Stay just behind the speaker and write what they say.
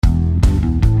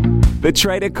The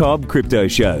Trader Cobb Crypto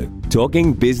Show,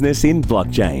 talking business in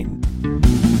blockchain.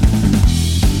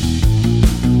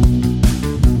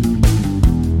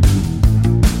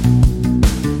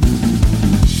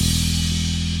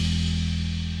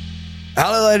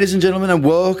 Hello, ladies and gentlemen, and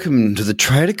welcome to the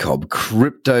Trader Cobb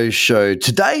Crypto Show.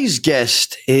 Today's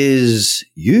guest is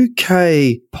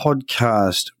UK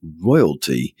podcast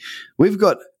royalty. We've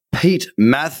got Pete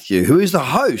Matthew, who is the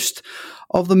host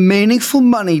of the Meaningful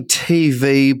Money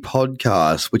TV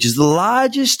podcast, which is the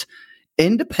largest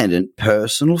independent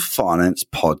personal finance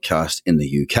podcast in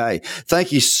the UK.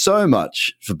 Thank you so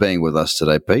much for being with us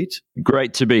today, Pete.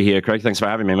 Great to be here, Craig. Thanks for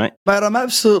having me, mate. Mate, I'm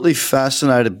absolutely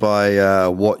fascinated by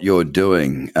what you're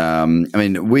doing.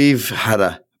 We've had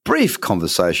a brief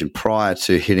conversation prior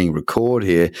to hitting record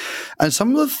here, and some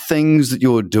of the things that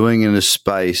you're doing in this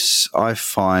space I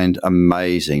find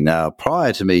amazing. Now,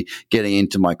 prior to me getting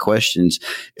into my questions,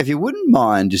 if you wouldn't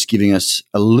mind just giving us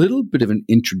a little bit of an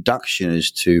introduction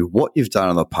as to what you've done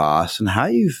in the past and how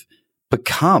you've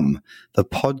become the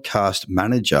podcast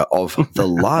manager of the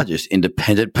largest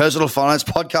independent personal finance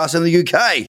podcast in the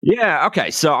UK. Yeah,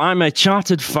 okay. So I'm a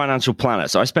chartered financial planner.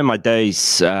 So I spend my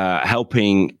days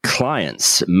helping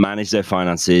clients manage their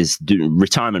finances, do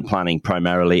retirement planning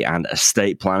primarily, and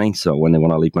estate planning. So when they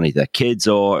want to leave money to their kids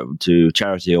or to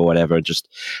charity or whatever, just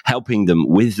helping them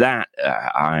with that.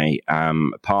 I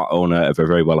am part owner of a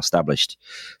very well-established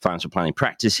financial planning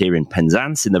practice here in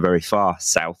Penzance in the very far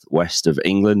southwest of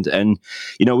England. And,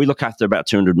 you know, we look after about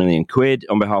 200 million quid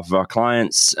on behalf of our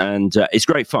clients, and it's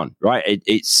great fun, right?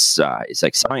 It's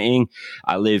exciting.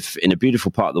 I live in a beautiful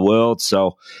part of the world,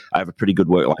 so I have a pretty good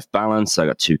work-life balance. I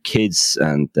got 2 kids,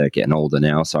 and they're getting older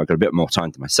now, so I've got a bit more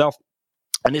time to myself.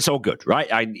 And it's all good, right?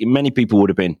 Many people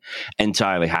would have been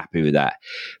entirely happy with that.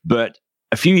 But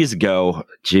a few years ago,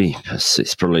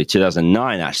 it's probably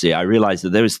 2009, actually, I realized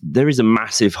that there is a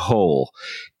massive hole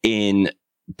in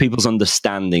people's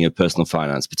understanding of personal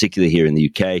finance, particularly here in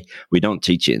the UK. We don't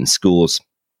teach it in schools.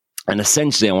 And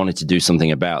essentially, I wanted to do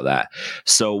something about that.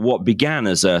 So what began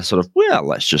as a sort of, well,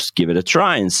 let's just give it a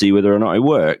try and see whether or not it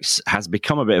works, has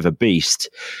become a bit of a beast,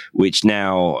 which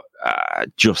now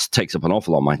just takes up an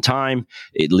awful lot of my time.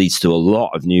 It leads to a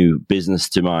lot of new business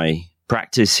to my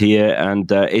practice here, and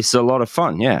it's a lot of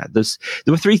fun. Yeah, there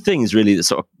were 3 things really that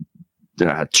sort of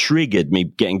triggered me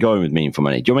getting going with Meaningful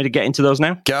Money. Do you want me to get into those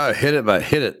now? Go, hit it, mate,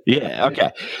 hit it. Yeah,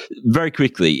 okay. Very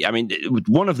quickly. I mean,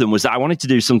 one of them was that I wanted to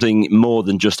do something more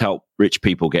than just help rich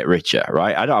people get richer,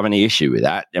 right? I don't have any issue with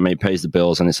that. I mean, it pays the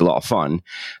bills and it's a lot of fun.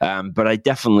 But I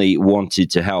definitely wanted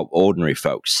to help ordinary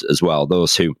folks as well,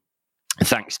 those who,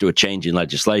 thanks to a change in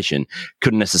legislation,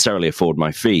 couldn't necessarily afford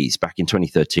my fees. Back in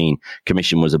 2013,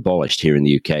 commission was abolished here in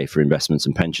the UK for investments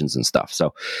and pensions and stuff.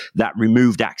 So that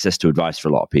removed access to advice for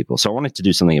a lot of people. So I wanted to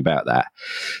do something about that.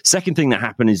 Second thing that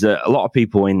happened is that a lot of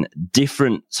people in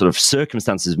different sort of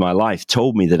circumstances of my life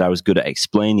told me that I was good at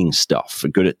explaining stuff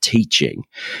and good at teaching.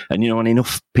 And, you know, when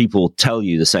enough people tell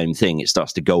you the same thing, it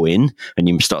starts to go in and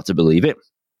you start to believe it.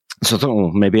 So I thought, well,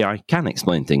 maybe I can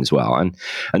explain things well. And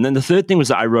then the third thing was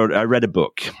that I read a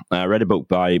book. I read a book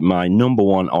by my number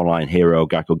one online hero, a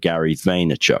guy called Gary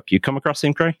Vaynerchuk. You come across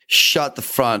him, Craig? Shut the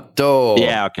front door.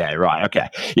 Yeah, okay, right, okay.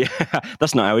 Yeah,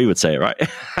 that's not how he would say it, right?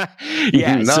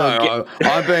 Yeah, no, so,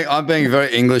 I'm being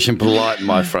very English and polite in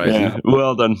my phrasing. Yeah,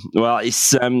 well done. Well,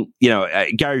 it's,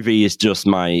 Gary V is just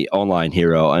my online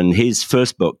hero, and his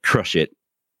first book, Crush It,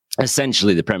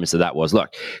 essentially the premise of that was,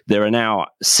 look, there are now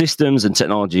systems and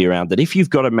technology around that if you've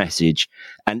got a message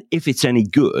and if it's any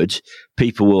good,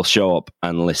 people will show up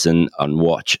and listen and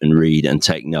watch and read and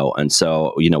take note. And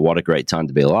so, you know, what a great time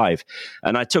to be alive.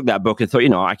 And I took that book and thought, you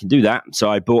know, I can do that. So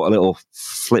I bought a little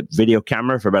flip video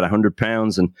camera for about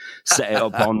 £100 and set it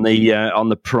up on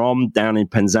the prom down in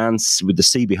Penzance with the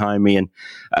sea behind me, and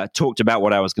talked about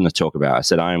what I was going to talk about. I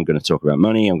said, I am going to talk about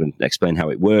money. I'm going to explain how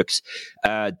it works.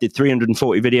 Did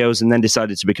 340 videos and then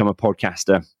decided to become a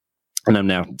podcaster. And I'm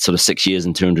now sort of 6 years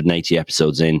and 280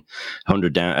 episodes in,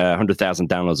 100,000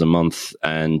 downloads a month.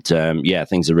 And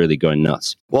things are really going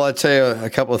nuts. Well, I tell you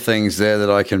a couple of things there that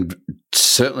I can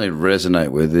certainly resonate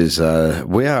with is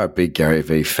we are a big Gary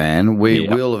Vee fan. We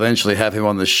will eventually have him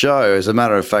on the show. As a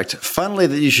matter of fact, funnily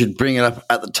that you should bring it up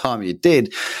at the time you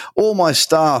did, all my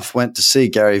staff went to see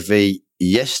Gary Vee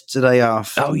yesterday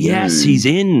afternoon. Oh, yes, he's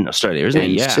in Australia, isn't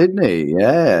he? In Sydney,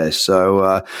 yeah.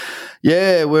 So,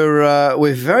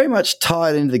 we're very much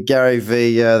tied into the Gary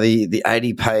Vee, the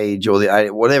 80-page or the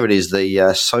 80, whatever it is,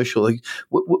 the social.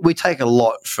 We take a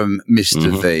lot from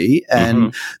Mr. V,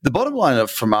 and the bottom line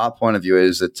from our point of view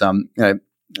is that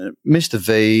Mr.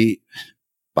 V,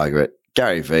 bugger it,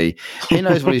 Gary Vee. He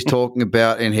knows what he's talking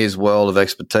about in his world of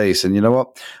expertise. And you know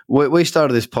what? We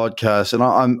started this podcast, and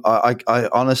I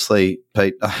honestly,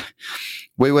 Pete,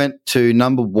 we went to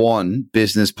number one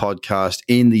business podcast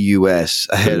in the US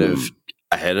ahead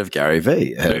of Gary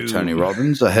Vee, ahead of Tony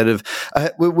Robbins, we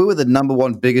were the number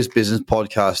one biggest business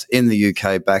podcast in the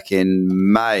UK back in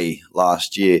May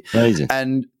last year. Amazing.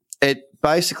 And it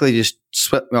basically just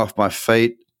swept me off my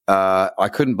feet. I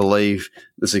couldn't believe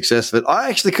the success of it. I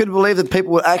actually couldn't believe that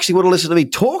people would actually want to listen to me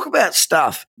talk about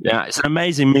stuff. Yeah, it's an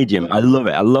amazing medium. I love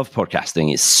it. I love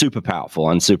podcasting. It's super powerful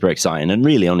and super exciting and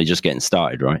really only just getting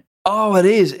started, right? Oh, it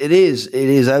is. It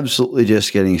is absolutely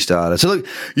just getting started. So look,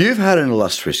 you've had an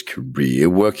illustrious career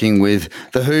working with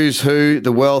the who's who,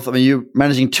 the wealth. I mean, you're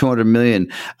managing 200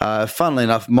 million. Funnily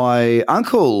enough, my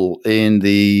uncle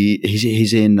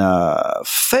he's in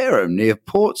Fareham near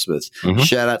Portsmouth. Mm-hmm.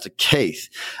 Shout out to Keith,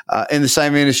 in the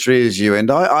same industry as you.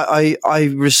 And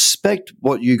I respect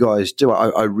what you guys do.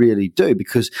 I really do,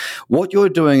 because what you're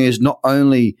doing is not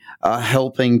only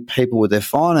helping people with their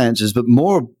finances, but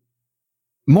more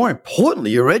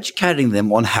importantly, you're educating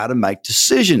them on how to make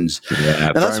decisions. Yeah,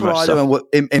 and that's what I do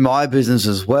in my business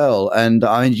as well. And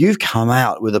I mean, you've come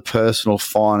out with a personal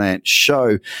finance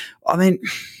show. I mean,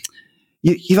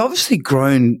 you've obviously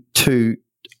grown to,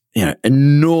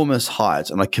 enormous heights,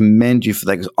 and I commend you for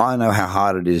that, because I know how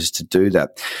hard it is to do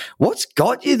that. What's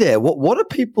got you there? What do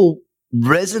people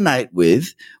resonate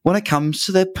with when it comes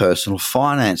to their personal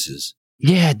finances?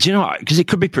 Yeah, do you know what? Because it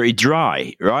could be pretty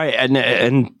dry, right? And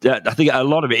I think a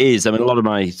lot of it is. I mean, a lot of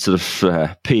my sort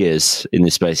of peers in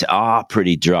this space are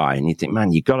pretty dry, and you think,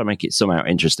 man, you've got to make it somehow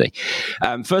interesting.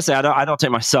 Firstly, I don't take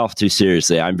myself too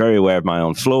seriously. I'm very aware of my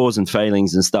own flaws and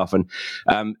failings and stuff, and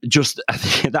I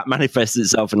think that manifests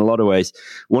itself in a lot of ways.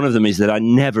 One of them is that I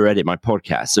never edit my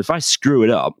podcast. So if I screw it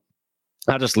up,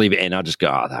 I'll just leave it in. I'll just go,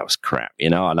 oh, that was crap,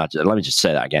 and let me just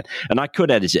say that again. And I could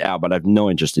edit it out, but I have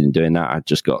no interest in doing that. I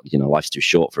just got, life's too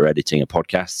short for editing a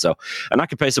podcast. So, and I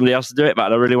could pay somebody else to do it, but I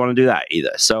don't really want to do that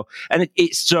either. So, and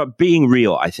it's being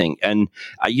real, I think. And,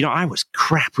 I was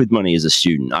crap with money as a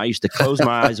student. I used to close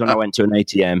my eyes when I went to an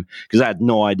ATM because I had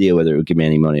no idea whether it would give me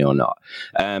any money or not.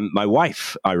 My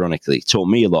wife, ironically, taught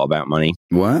me a lot about money.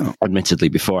 Wow. Admittedly,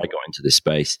 before I got into this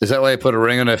space. Is that why you put a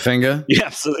ring on her finger? Yeah,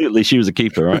 absolutely. She was a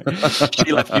keeper, right?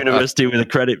 She left university with a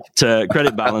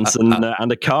credit balance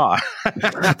and a car.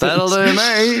 That'll do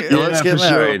me. Let's get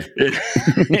married. Sure.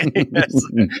 Yes.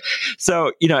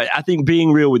 So, I think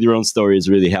being real with your own story has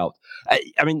really helped.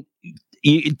 I mean,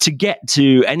 to get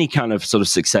to any kind of sort of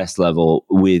success level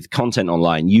with content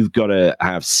online, you've got to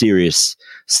have serious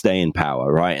staying power,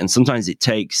 right? And sometimes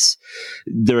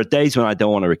there are days when I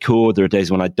don't want to record. There are days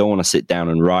when I don't want to sit down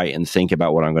and write and think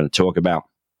about what I'm going to talk about.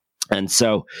 And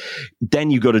so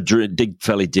then you've got to dig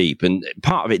fairly deep. And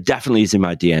part of it definitely is in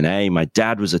my DNA. My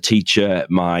dad was a teacher.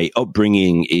 My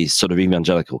upbringing is sort of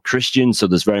evangelical Christian. So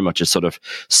there's very much a sort of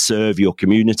serve your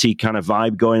community kind of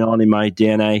vibe going on in my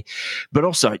DNA. But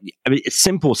also, it's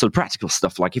simple, sort of practical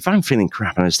stuff. Like if I'm feeling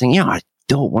crap and I just think, I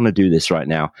don't want to do this right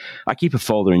now, I keep a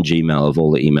folder in Gmail of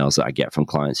all the emails that I get from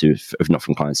clients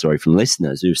from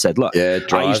listeners who've said, look,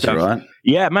 right?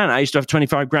 Yeah, man, I used to have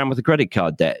 25 grand worth of credit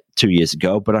card debt 2 years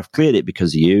ago, but I've cleared it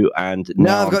because of you, and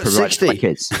now I've got 60 for my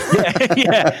kids.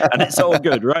 yeah, and it's all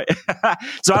good, right?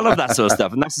 So I love that sort of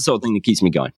stuff, and that's the sort of thing that keeps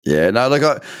me going. Yeah, no,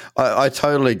 look, I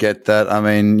totally get that. I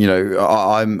mean,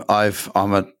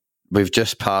 we've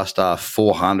just passed our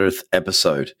 400th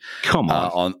episode. Come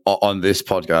on. On this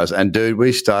podcast, and dude,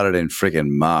 we started in freaking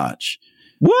March.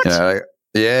 What?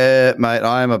 Yeah, mate,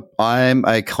 I'm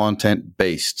a content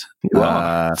beast.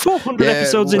 Wow. 400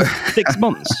 episodes in 6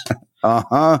 months.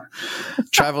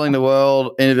 Traveling the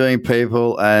world, interviewing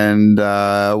people, and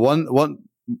one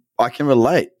I can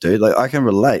relate, dude. Like I can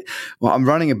relate. Well, I'm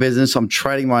running a business. I'm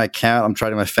trading my account. I'm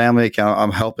trading my family account.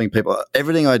 I'm helping people.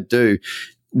 Everything I do,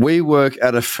 we work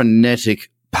at a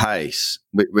frenetic pace.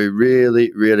 We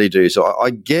really, really do. So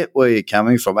I get where you're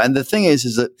coming from. And the thing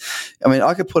is that,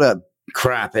 I could put out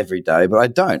crap every day, but I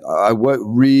don't. I work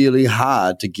really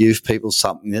hard to give people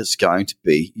something that's going to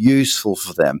be useful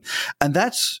for them. And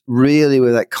that's really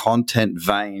where that content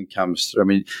vein comes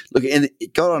through. Look,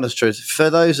 God honest truth, for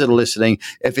those that are listening,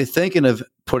 if you're thinking of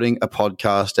putting a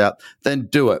podcast out, then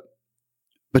do it.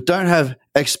 But don't have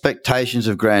expectations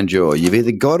of grandeur. You've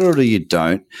either got it or you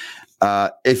don't.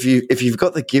 If you've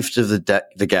got the gift of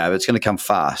the gab, it's going to come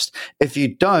fast. If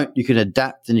you don't, you can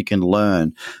adapt and you can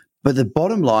learn. But the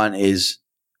bottom line is,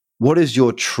 what is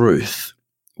your truth?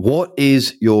 What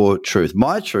is your truth?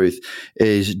 My truth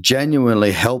is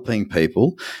genuinely helping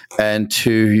people, and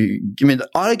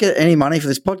I don't get any money for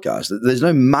this podcast. There's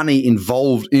no money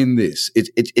involved in this.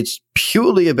 It's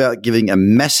purely about giving a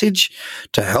message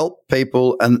to help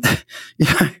people, and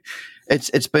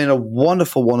it's been a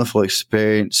wonderful, wonderful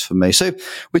experience for me. So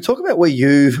we talk about where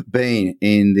you've been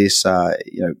in this,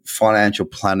 financial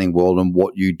planning world and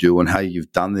what you do and how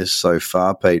you've done this so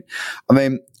far, Pete. I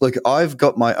mean, look, I've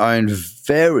got my own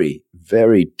very,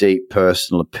 very deep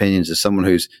personal opinions as someone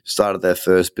who's started their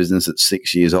first business at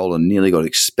 6 years old and nearly got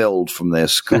expelled from their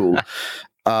school.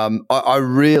 I've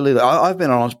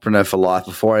been an entrepreneur for life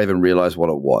before I even realized what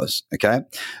it was. Okay.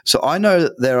 So I know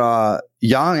that there are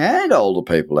young and older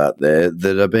people out there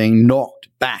that are being knocked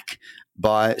back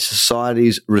by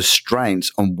society's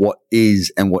restraints on what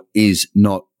is and what is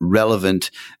not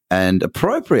relevant and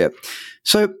appropriate.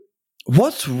 So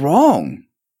what's wrong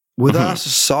with our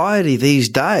society these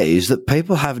days that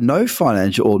people have no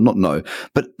financial, or not no,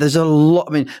 but there's a lot.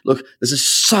 I mean, look,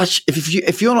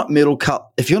 if you're not middle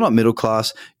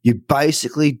class, you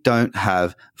basically don't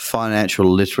have financial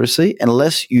literacy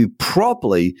unless you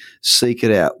properly seek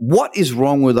it out. What is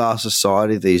wrong with our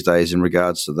society these days in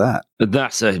regards to that?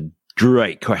 That's a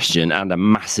great question and a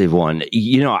massive one.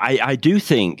 I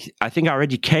think our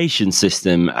education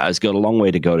system has got a long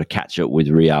way to go to catch up with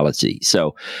reality.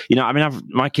 So,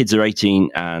 my kids are 18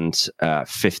 and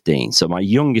 15. So my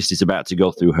youngest is about to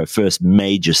go through her first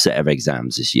major set of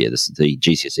exams this year, the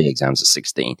GCSE exams at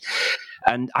 16.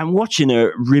 And I'm watching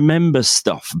her remember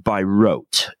stuff by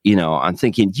rote. I'm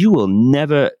thinking, you will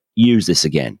never use this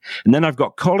again. And then I've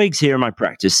got colleagues here in my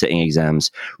practice sitting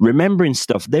exams, remembering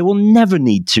stuff they will never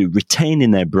need to retain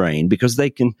in their brain because they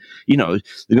can, they've got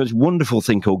this wonderful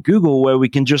thing called Google where we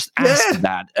can just ask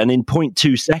that, and in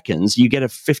 0.2 seconds, you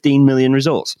get 15 million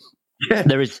results. Yeah.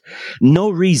 There is no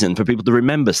reason for people to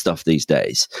remember stuff these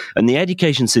days. And the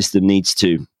education system needs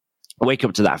to wake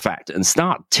up to that fact and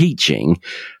start teaching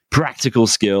practical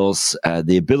skills,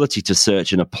 the ability to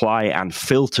search and apply and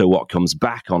filter what comes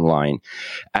back online.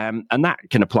 And that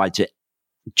can apply to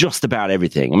just about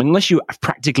everything. I mean, unless you're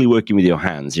practically working with your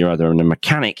hands, you're either a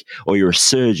mechanic or you're a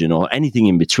surgeon or anything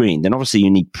in between, then obviously you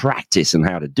need practice on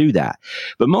how to do that.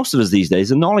 But most of us these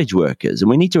days are knowledge workers, and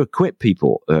we need to equip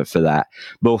people for that,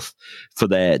 both for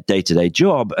their day-to-day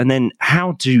job and then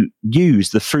how to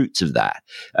use the fruits of that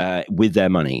with their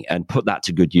money and put that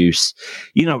to good use.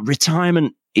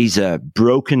 Retirement is a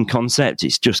broken concept.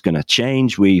 It's just going to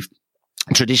change. We've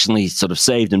traditionally sort of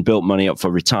saved and built money up for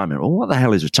retirement. Well, what the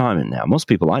hell is retirement now? Most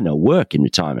people I know work in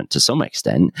retirement to some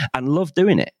extent and love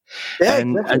doing it. Yeah,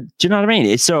 exactly. Do you know what I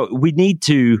mean? So we need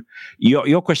to,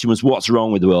 your question was what's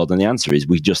wrong with the world? And the answer is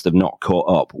we just have not caught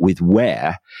up with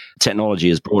where technology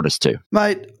has brought us to.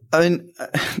 Mate, I mean,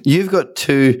 you've got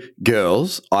two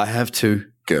girls. I have two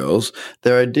girls.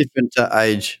 They're a different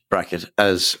age bracket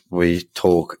as we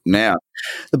talk now.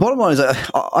 The bottom line is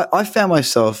I found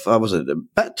myself,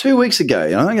 about 2 weeks ago, I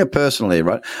don't get personally,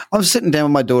 right? I was sitting down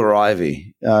with my daughter,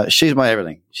 Ivy. She's my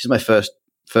everything. She's my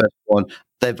firstborn.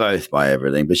 They're both my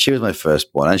everything, but she was my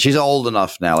firstborn. And she's old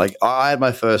enough now. Like, I had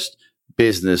my first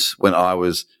business when I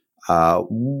was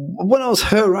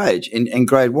her age in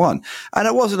grade 1. And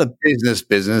it wasn't a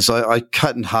business. I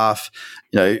cut in half,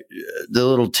 the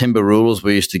little timber rulers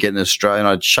we used to get in Australia, and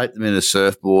I'd shape them into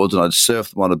surfboards and I'd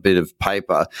surf them on a bit of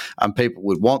paper, and people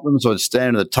would want them. So I'd stand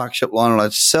in the tuck shop line and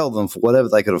I'd sell them for whatever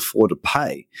they could afford to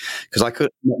pay. Because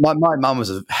my mum was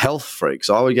a health freak.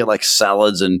 So I would get like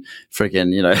salads and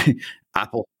freaking,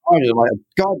 apple. Like,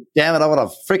 God damn it, I want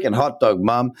a freaking hot dog,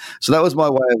 Mum. So that was my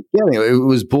way of getting it. It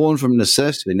was born from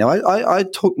necessity. Now, I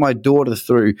took my daughter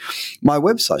through my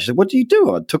website. She said, what do you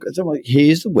do? I'm like,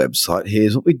 here's the website.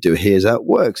 Here's what we do. Here's how it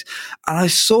works. And I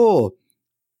saw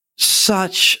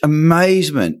such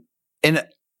amazement in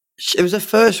it. It was the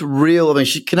first real,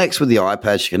 she connects with the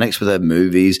iPad, she connects with her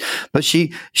movies, but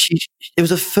it was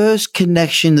the first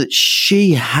connection that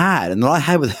she had and that I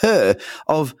had with her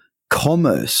of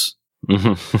commerce.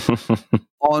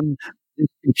 On the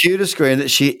computer screen that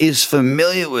she is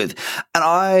familiar with. And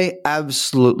I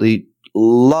absolutely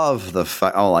love the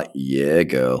fact, I'm like, yeah,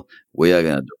 girl, we are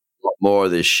going to do a lot more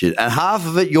of this shit. And half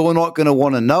of it you're not going to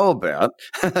want to know about,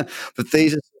 but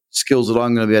these are skills that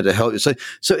I'm going to be able to help you. So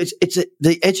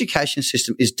the education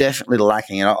system is definitely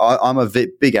lacking, and I'm a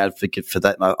big advocate for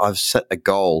that. And I've set a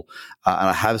goal, and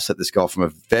I have set this goal from a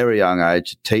very young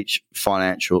age to teach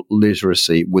financial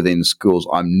literacy within schools.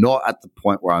 I'm not at the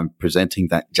point where I'm presenting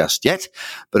that just yet,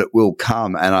 but it will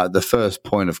come. And the first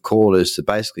point of call is to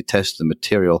basically test the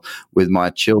material with my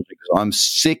children, because I'm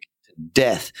sick to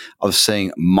death of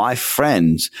seeing my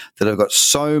friends that have got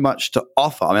so much to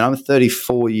offer. I mean, I'm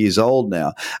 34 years old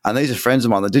now, and these are friends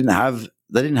of mine that didn't have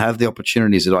the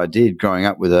opportunities that I did growing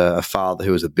up with a father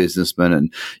who was a businessman,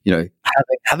 and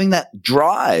having that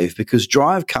drive, because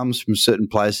drive comes from certain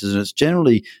places, and it's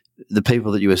generally the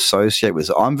people that you associate with.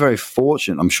 So I'm very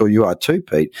fortunate. I'm sure you are too,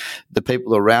 Pete. The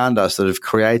people around us that have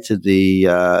created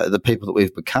the people that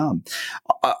we've become.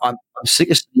 I'm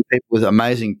sick of seeing people with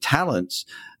amazing talents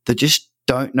that just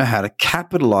don't know how to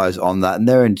capitalize on that, and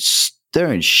they're in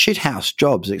shithouse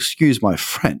jobs. Excuse my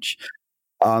French.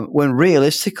 When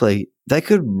realistically, they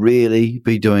could really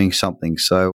be doing something.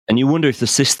 And you wonder if the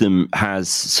system has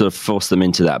sort of forced them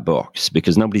into that box,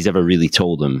 because nobody's ever really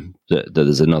told them that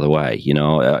there's another way.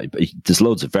 There's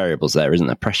loads of variables there, isn't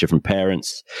there? Pressure from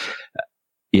parents,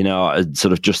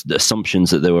 sort of just assumptions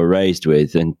that they were raised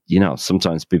with. And,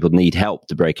 sometimes people need help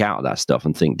to break out of that stuff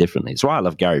and think differently. That's why I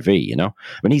love Gary Vee, I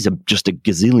mean, he's just a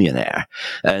gazillionaire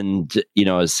and,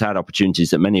 has had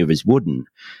opportunities that many of us wouldn't.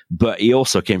 But he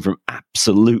also came from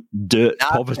absolute dirt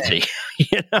poverty,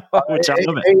 which I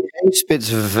love it. He spits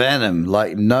venom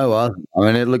like no other.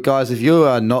 I mean, look, guys, if you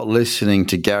are not listening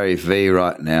to Gary Vee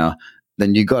right now,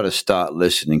 then you got to start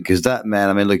listening, because that man,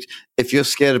 I mean, look, if you're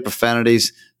scared of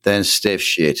profanities, then Steph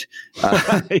shit.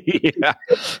 Yeah.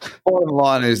 Bottom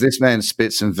line is this man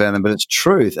spits some venom, but it's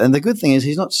truth. And the good thing is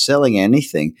he's not selling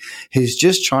anything. He's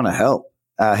just trying to help.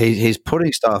 He's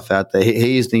putting stuff out there.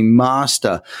 He is the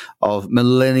master of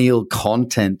millennial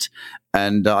content,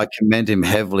 and I commend him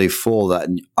heavily for that.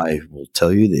 And I will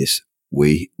tell you this,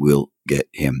 we will get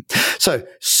him. So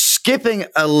skipping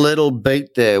a little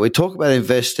beat there, we talk about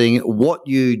investing. What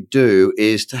you do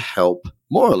is to help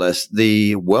more or less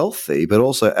the wealthy, but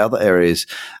also other areas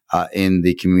in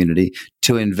the community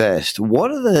to invest.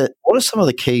 What are some of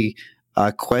the key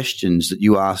questions that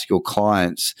you ask your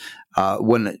clients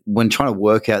when trying to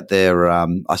work out their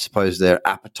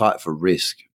appetite for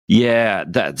risk? Yeah,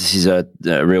 this is a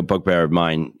real bugbear of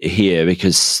mine here,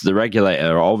 because the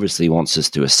regulator obviously wants us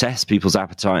to assess people's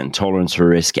appetite and tolerance for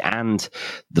risk, and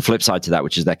the flip side to that,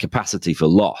 which is their capacity for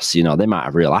loss. They might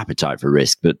have real appetite for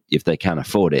risk, but if they can't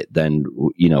afford it, then,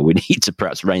 we need to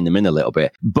perhaps rein them in a little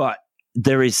bit. But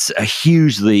there is a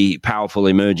hugely powerful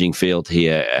emerging field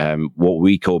here, what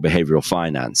we call behavioral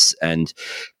finance. And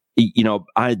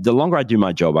the longer I do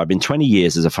my job, I've been 20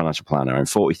 years as a financial planner. I'm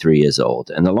 43 years old.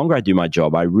 And the longer I do my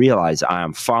job, I realize I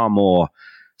am far more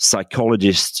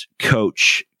psychologist,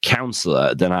 coach,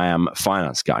 counselor than I am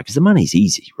finance guy, because the money's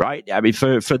easy, right? I mean,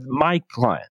 for my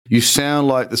client. You sound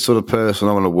like the sort of person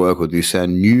I want to work with. You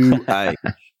sound new age.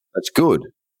 That's good.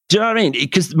 Do you know what I mean?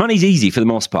 Because money's easy for the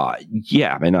most part.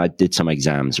 Yeah, I mean, I did some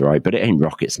exams, right? But it ain't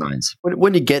rocket science.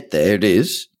 When you get there, it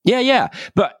is. Yeah.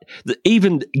 But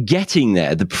even getting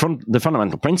there, the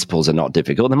fundamental principles are not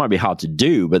difficult. They might be hard to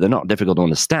do, but they're not difficult to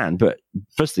understand. But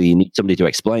firstly, you need somebody to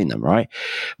explain them, right?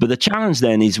 But the challenge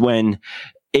then is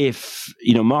if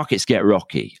markets get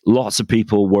rocky, lots of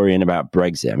people worrying about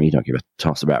Brexit. I mean, you don't give a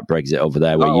toss about Brexit over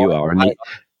there where you are. No.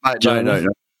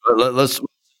 Let's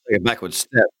take a backward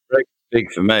step. Brexit's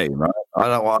big for me, right? I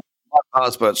don't want my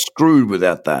passport screwed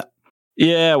without that.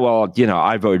 Yeah, well,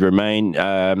 I voted Remain,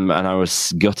 and I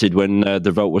was gutted when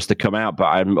the vote was to come out. But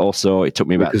I'm also, it took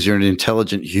me about... Because you're an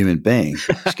intelligent human being.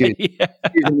 Excuse me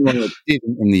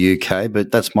in the UK,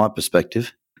 but that's my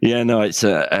perspective. Yeah, no, it's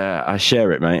I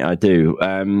share it, mate. I do.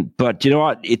 But you know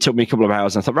what? It took me a couple of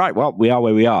hours, and I thought, right, well, we are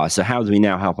where we are. So how do we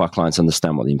now help our clients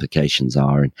understand what the implications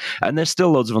are? And there's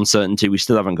still loads of uncertainty. We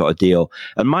still haven't got a deal.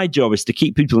 And my job is to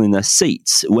keep people in their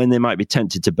seats when they might be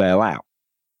tempted to bail out.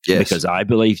 Yes. Because I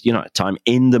believe, time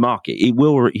in the market, it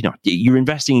will, you're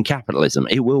investing in capitalism.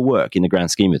 It will work in the grand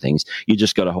scheme of things. You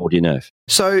just got to hold your nerve.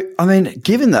 So, I mean,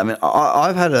 given that,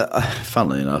 I've had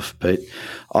funnily enough, Pete,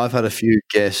 I've had a few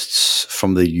guests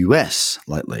from the US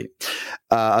lately,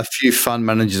 a few fund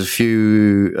managers, a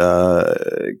few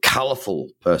colourful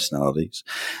personalities.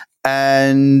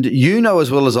 And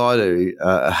as well as I do,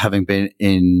 having been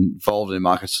involved in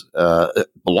markets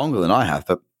longer than I have,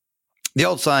 but the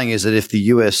old saying is that if the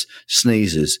US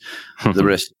sneezes, the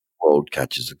rest of the world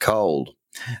catches a cold.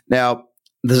 Now,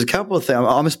 there's a couple of things.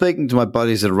 I'm speaking to my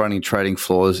buddies that are running trading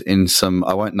floors in some,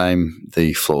 I won't name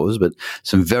the floors, but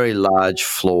some very large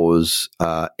floors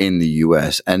in the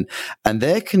US. And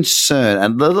their concern,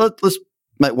 and let's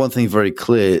make one thing very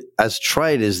clear, as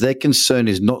traders, their concern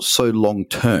is not so long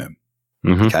term.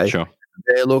 Mm-hmm, okay? Sure.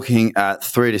 They're looking at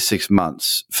 3 to 6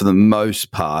 months for the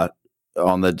most part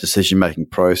on the decision-making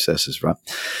processes, right?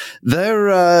 Their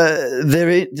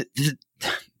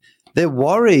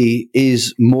worry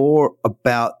is more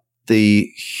about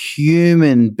the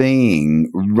human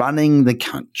being running the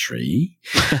country,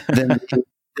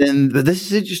 but this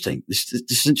is interesting. This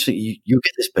is interesting. You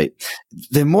get this, Pete.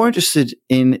 They're more interested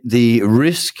in the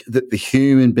risk that the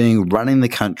human being running the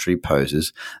country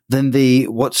poses than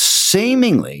what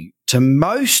seemingly to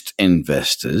most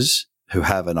investors who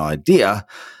have an idea,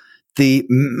 the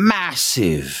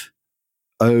massive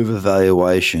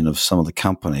overvaluation of some of the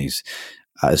companies,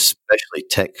 especially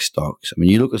tech stocks. I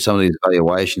mean, you look at some of these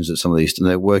valuations at some of these, and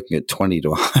they're working at 20 to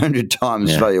 100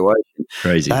 times valuation.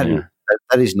 Crazy.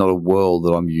 That is not a world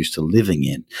that I'm used to living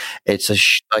in. It's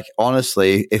like,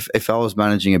 honestly, if I was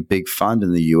managing a big fund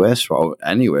in the US or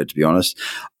anywhere, to be honest,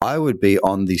 I would be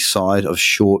on the side of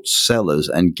short sellers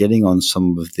and getting on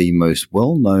some of the most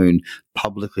well-known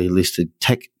publicly listed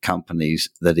tech companies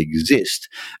that exist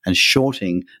and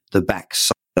shorting the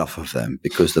backside off of them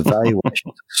because the valuation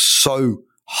is so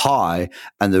high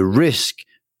and the risk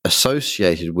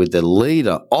associated with the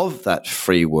leader of that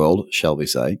free world, shall we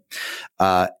say,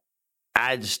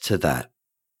 adds to that.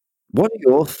 What are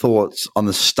your thoughts on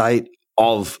the state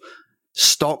of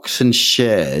stocks and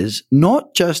shares,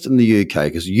 not just in the UK,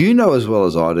 because you know as well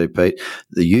as I do, Pete,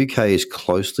 the UK is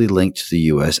closely linked to the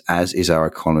US, as is our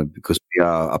economy, because we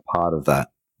are a part of that.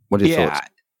 What are your thoughts?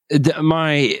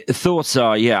 My thoughts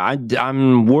are,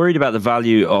 I'm worried about the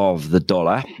value of the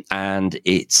dollar and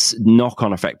its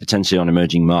knock-on effect potentially on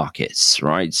emerging markets,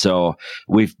 right? So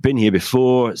we've been here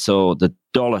before, so the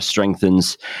dollar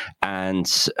strengthens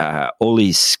and all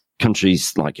these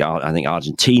countries like I think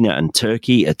Argentina and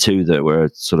Turkey are two that were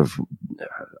sort of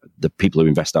the people who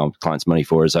invest our clients' money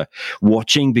for us are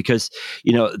watching because,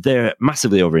 they're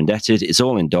massively over indebted. It's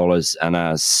all in dollars. And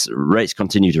as rates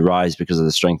continue to rise because of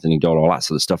the strengthening dollar, all that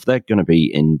sort of stuff, they're going to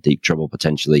be in deep trouble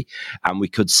potentially. And we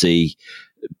could see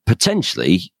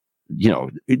potentially,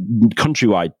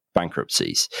 countrywide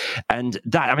bankruptcies, and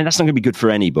that's not going to be good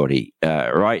for anybody,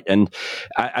 right? And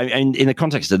in the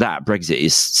context of that, Brexit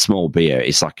is small beer.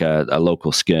 It's like a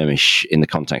local skirmish in the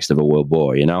context of a world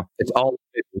war. It's old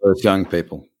people versus young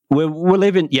people. We're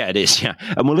living, it is,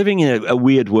 and we're living in a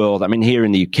weird world. I mean, here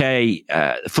in the UK,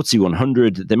 FTSE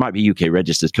 100, there might be UK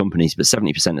registered companies, but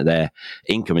 70% of their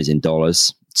income is in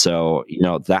dollars. So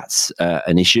that's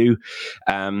an issue.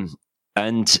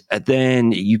 And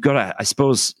then you've got to, I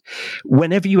suppose,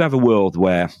 whenever you have a world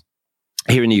where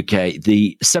here in the UK,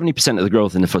 the 70% of the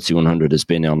growth in the FTSE 100 has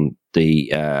been on the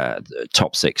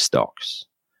top 6 stocks.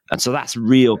 And so that's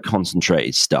real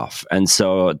concentrated stuff. And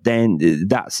so then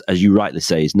that's, as you rightly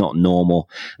say, is not normal.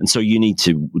 And so you need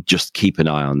to just keep an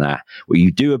eye on that. What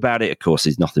you do about it, of course,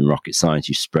 is nothing rocket science.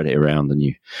 You spread it around and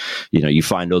you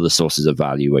find other sources of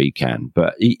value where you can.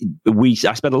 But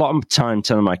I spend a lot of time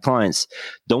telling my clients,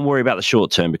 don't worry about the short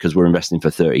term because we're investing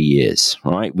for 30 years,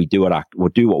 right? We'll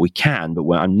do what we can, but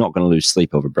I'm not going to lose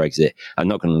sleep over Brexit. I'm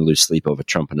not going to lose sleep over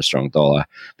Trump and a strong dollar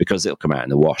because it'll come out in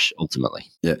the wash ultimately.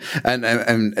 Yeah.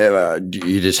 And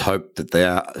you just hope that they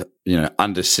are,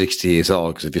 under 60 years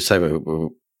old. Because if you say we're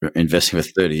investing for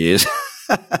 30 years,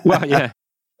 well, yeah,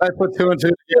 they put 2 and 2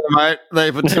 together, mate.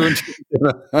 They put 2 and 2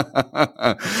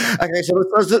 together. Okay,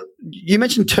 so you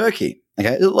mentioned Turkey.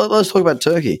 Okay, let's talk about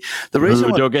Turkey. The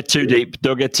reason don't get too deep.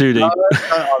 Don't get too deep.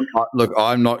 Look,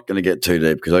 I'm not going to get too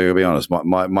deep because I got to be honest.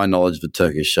 My knowledge of the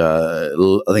Turkish, I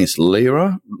think it's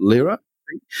lira.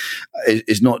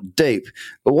 Is not deep,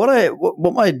 but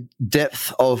what my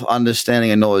depth of understanding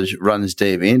and knowledge runs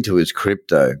deep into is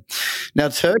crypto. Now,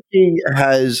 Turkey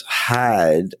has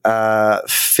had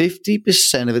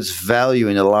 50% of its value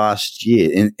in the last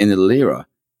year in the lira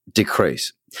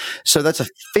decrease. So that's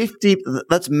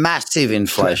that's massive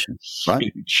inflation,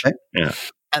 right? Okay? Yeah,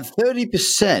 and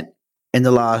 30% in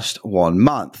the last 1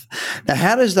 month. Now,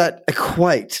 how does that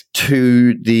equate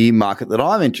to the market that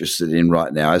I'm interested in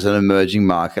right now as an emerging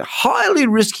market, highly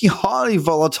risky, highly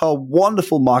volatile,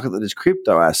 wonderful market that is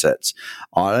crypto assets?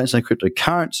 I don't say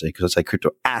cryptocurrency because I say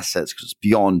crypto assets because it's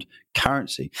beyond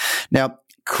currency. Now,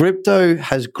 crypto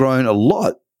has grown a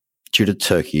lot due to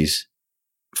Turkey's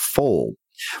fall.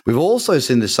 We've also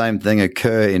seen the same thing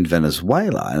occur in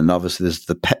Venezuela, and obviously there's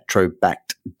the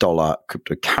petro-backed dollar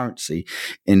cryptocurrency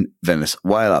in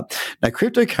Venezuela. Now,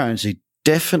 cryptocurrency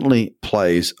definitely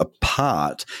plays a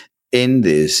part in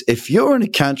this. If you're in a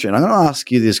country, and I'm going to ask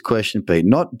you this question, Pete,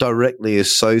 not directly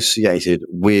associated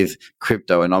with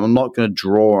crypto, and I'm not going to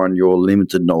draw on your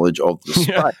limited knowledge of the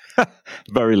space.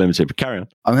 Very limited, but carry on.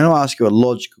 I'm going to ask you a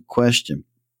logical question.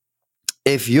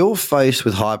 If you're faced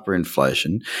with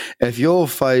hyperinflation, if you're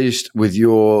faced with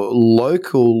your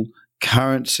local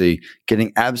currency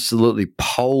getting absolutely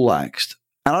poleaxed,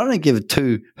 and I don't give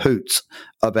two hoots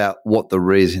about what the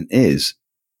reason is,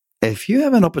 if you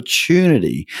have an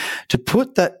opportunity to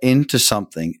put that into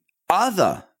something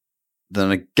other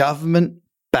than a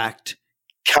government-backed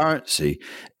currency,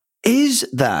 is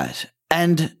that,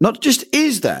 and not just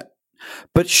is that,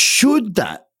 but should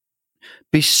that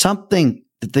be something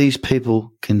that these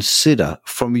people consider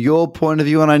from your point of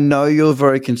view? And I know you're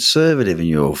very conservative in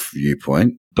your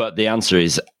viewpoint. But the answer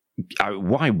is,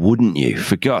 why wouldn't you?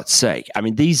 For God's sake. I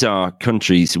mean, these are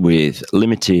countries with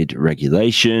limited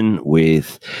regulation,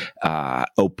 with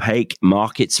opaque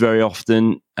markets very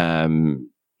often,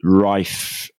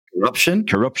 rife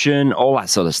corruption, all that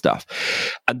sort of stuff.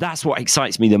 And that's what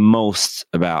excites me the most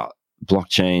about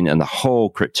blockchain and the whole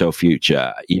crypto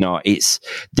future. You know, it's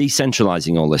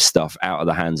decentralizing all this stuff out of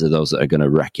the hands of those that are going to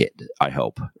wreck it, I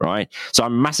hope, right? So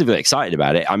I'm massively excited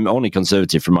about it. I'm only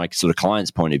conservative from my sort of client's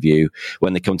point of view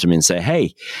when they come to me and say,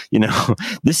 hey, you know,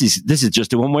 this is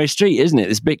just a one-way street, isn't it?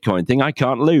 This Bitcoin thing, I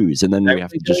can't lose. And then we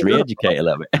have to just re-educate a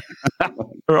little bit.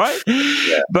 Right?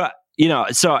 Yeah. But you know,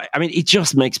 so, I mean, it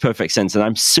just makes perfect sense. And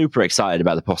I'm super excited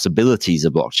about the possibilities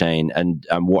of blockchain, and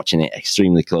I'm watching it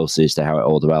extremely closely as to how it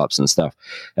all develops and stuff.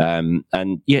 And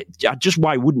yeah, just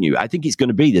why wouldn't you? I think it's going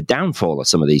to be the downfall of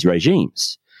some of these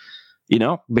regimes, you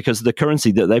know, because the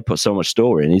currency that they put so much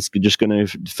store in is just going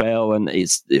to fail. And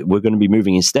we're going to be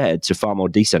moving instead to far more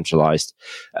decentralized.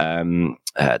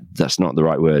 That's not the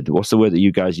right word. What's the word that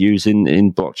you guys use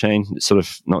in blockchain? It's sort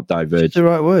of not diverged. It's the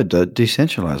right word,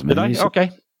 decentralized. Did I? Okay.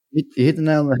 You hit the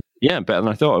nail on the head. Yeah, better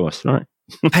than I thought it was. Right.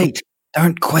 Pete,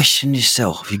 don't question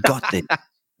yourself. You got this.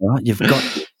 Right? You've got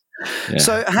this. Yeah,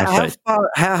 so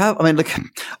how I mean, look,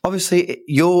 obviously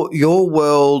your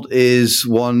world is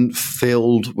one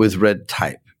filled with red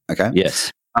tape. Okay.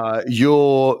 Yes.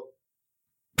 Your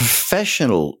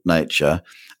professional nature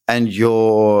and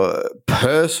your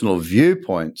personal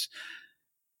viewpoints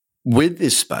with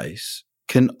this space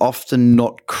can often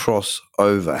not cross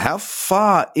over. How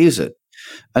far is it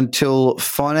until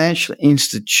financial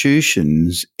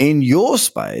institutions in your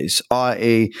space,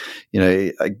 i.e., you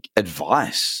know,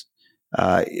 advice,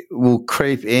 will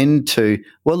creep into,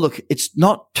 well, look, it's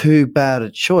not too bad a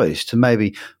choice to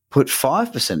maybe put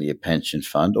 5% of your pension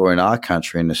fund, or in our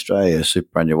country, in Australia,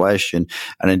 superannuation,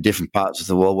 and in different parts of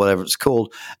the world, whatever it's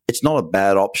called, it's not a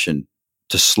bad option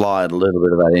to slide a little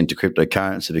bit of that into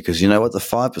cryptocurrency, because you know what, the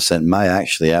 5% may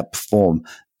actually outperform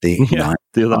the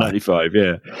other 95.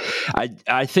 Yeah,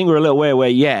 I think we're a little way away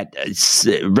yet.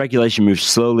 Regulation moves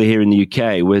slowly here in the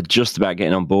UK. We're just about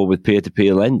getting on board with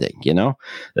peer-to-peer lending. You know,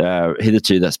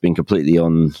 hitherto that's been completely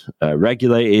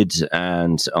unregulated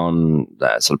and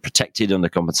sort of protected under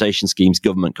compensation schemes,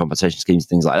 government compensation schemes,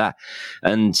 things like that.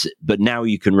 But now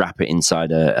you can wrap it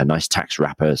inside a nice tax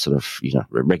wrapper, sort of, you know,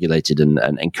 regulated and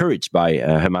encouraged by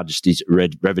Her Majesty's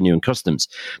Revenue and Customs.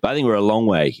 But I think we're a long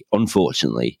way,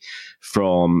 unfortunately,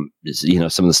 from, you know,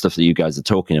 some of the stuff that you guys are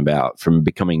talking about from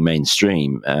becoming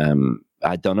mainstream.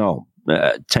 I don't know,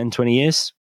 10, 20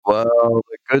 years? Well,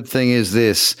 the good thing is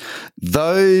this.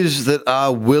 Those that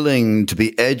are willing to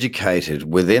be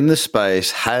educated within the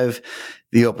space have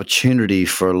the opportunity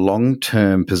for a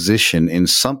long-term position in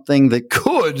something that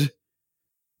could,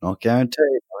 not guaranteed,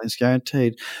 it's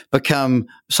guaranteed, become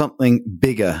something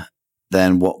bigger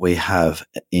than what we have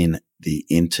in the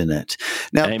internet.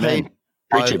 Now, Amen.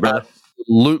 Preach it, brother.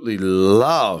 Absolutely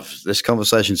love this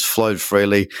conversation's flowed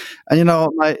freely. And you know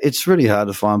what, mate? It's really hard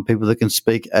to find people that can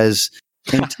speak as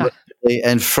intellectually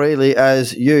and freely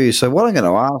as you. So what I'm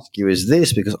going to ask you is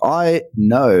this, because I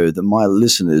know that my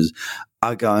listeners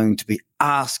are going to be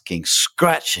asking,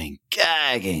 scratching,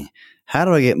 gagging, how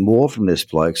do I get more from this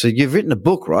bloke? So you've written a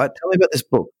book, right? Tell me about this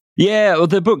book. Yeah, well,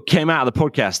 the book came out of the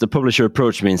podcast. The publisher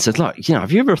approached me and said, look, you know,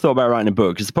 have you ever thought about writing a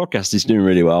book? Because the podcast is doing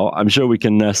really well. I'm sure we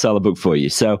can sell a book for you.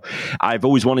 So I've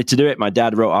always wanted to do it. My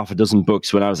dad wrote half a dozen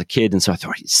books when I was a kid. And so I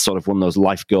thought it's sort of one of those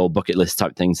life goal bucket list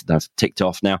type things that I've ticked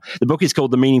off now. The book is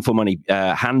called The Meaningful Money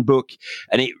Handbook.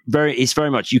 And it's very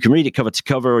much, you can read it cover to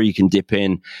cover or you can dip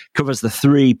in. Covers the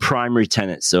three primary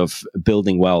tenets of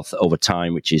building wealth over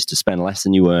time, which is to spend less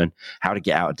than you earn, how to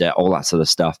get out of debt, all that sort of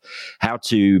stuff, how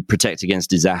to protect against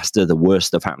disaster, the worst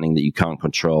stuff happening that you can't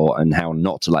control, and how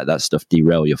not to let that stuff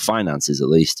derail your finances, at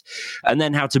least, and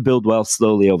then how to build wealth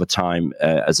slowly over time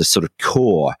as a sort of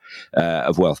core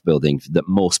of wealth building that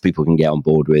most people can get on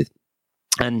board with.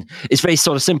 And it's very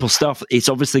sort of simple stuff. It's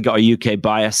obviously got a UK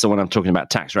bias. So when I'm talking about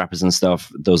tax wrappers and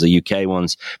stuff, those are UK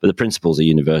ones, but the principles are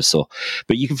universal.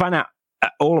 But you can find out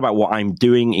all about what I'm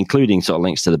doing, including sort of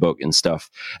links to the book and stuff,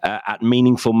 at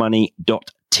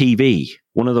meaningfulmoney.tv,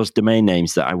 one of those domain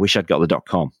names that I wish I'd got the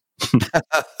 .com.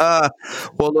 Well,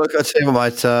 look, I tell you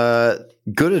what, mate,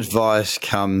 good advice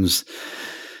comes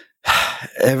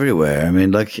Everywhere. I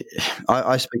mean, like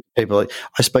I speak to people,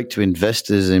 I speak to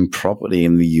investors in property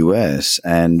in the US,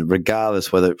 and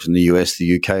regardless whether it's in the US,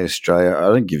 the UK, Australia, I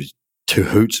don't give two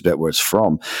hoots about where it's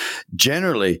from.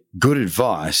 Generally, good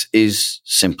advice is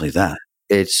simply that.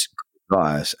 It's good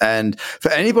advice. And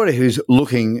for anybody who's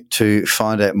looking to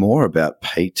find out more about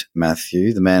Pete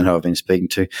Matthew, the man who I've been speaking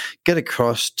to, get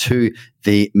across to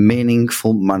the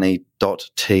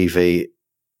meaningfulmoney.tv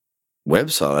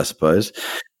website, I suppose,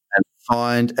 and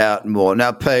find out more.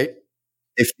 Now, Pete,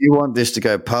 if you want this to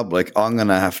go public, I'm going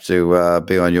to have to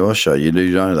be on your show. You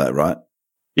know that, right?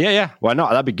 Yeah. Why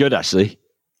not? That'd be good, actually.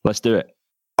 Let's do it.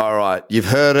 All right. You've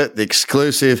heard it. The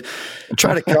exclusive.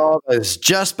 Trader Cobb has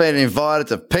just been invited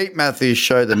to Pete Matthews'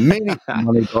 show, the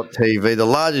meaningfulmoney.tv, the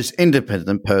largest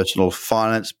independent personal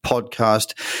finance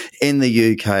podcast in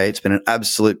the UK. It's been an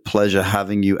absolute pleasure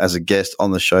having you as a guest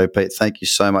on the show, Pete. Thank you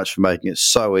so much for making it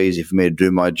so easy for me to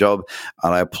do my job.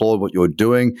 And I applaud what you're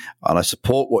doing, and I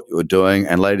support what you're doing.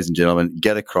 And ladies and gentlemen,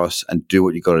 get across and do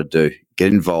what you got to do.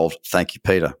 Get involved. Thank you,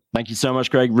 Peter. Thank you so much,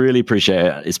 Greg. Really appreciate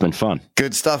it. It's been fun.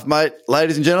 Good stuff, mate.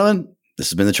 Ladies and gentlemen, this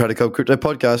has been the Trader Cobb Crypto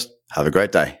Podcast. Have a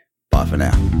great day. Bye for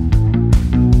now.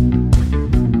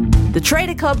 The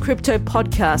Trader Cobb Crypto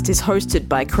Podcast is hosted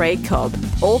by Craig Cobb.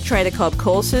 All Trader Cobb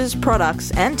courses,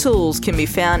 products, and tools can be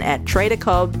found at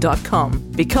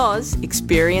tradercobb.com because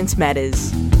experience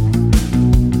matters.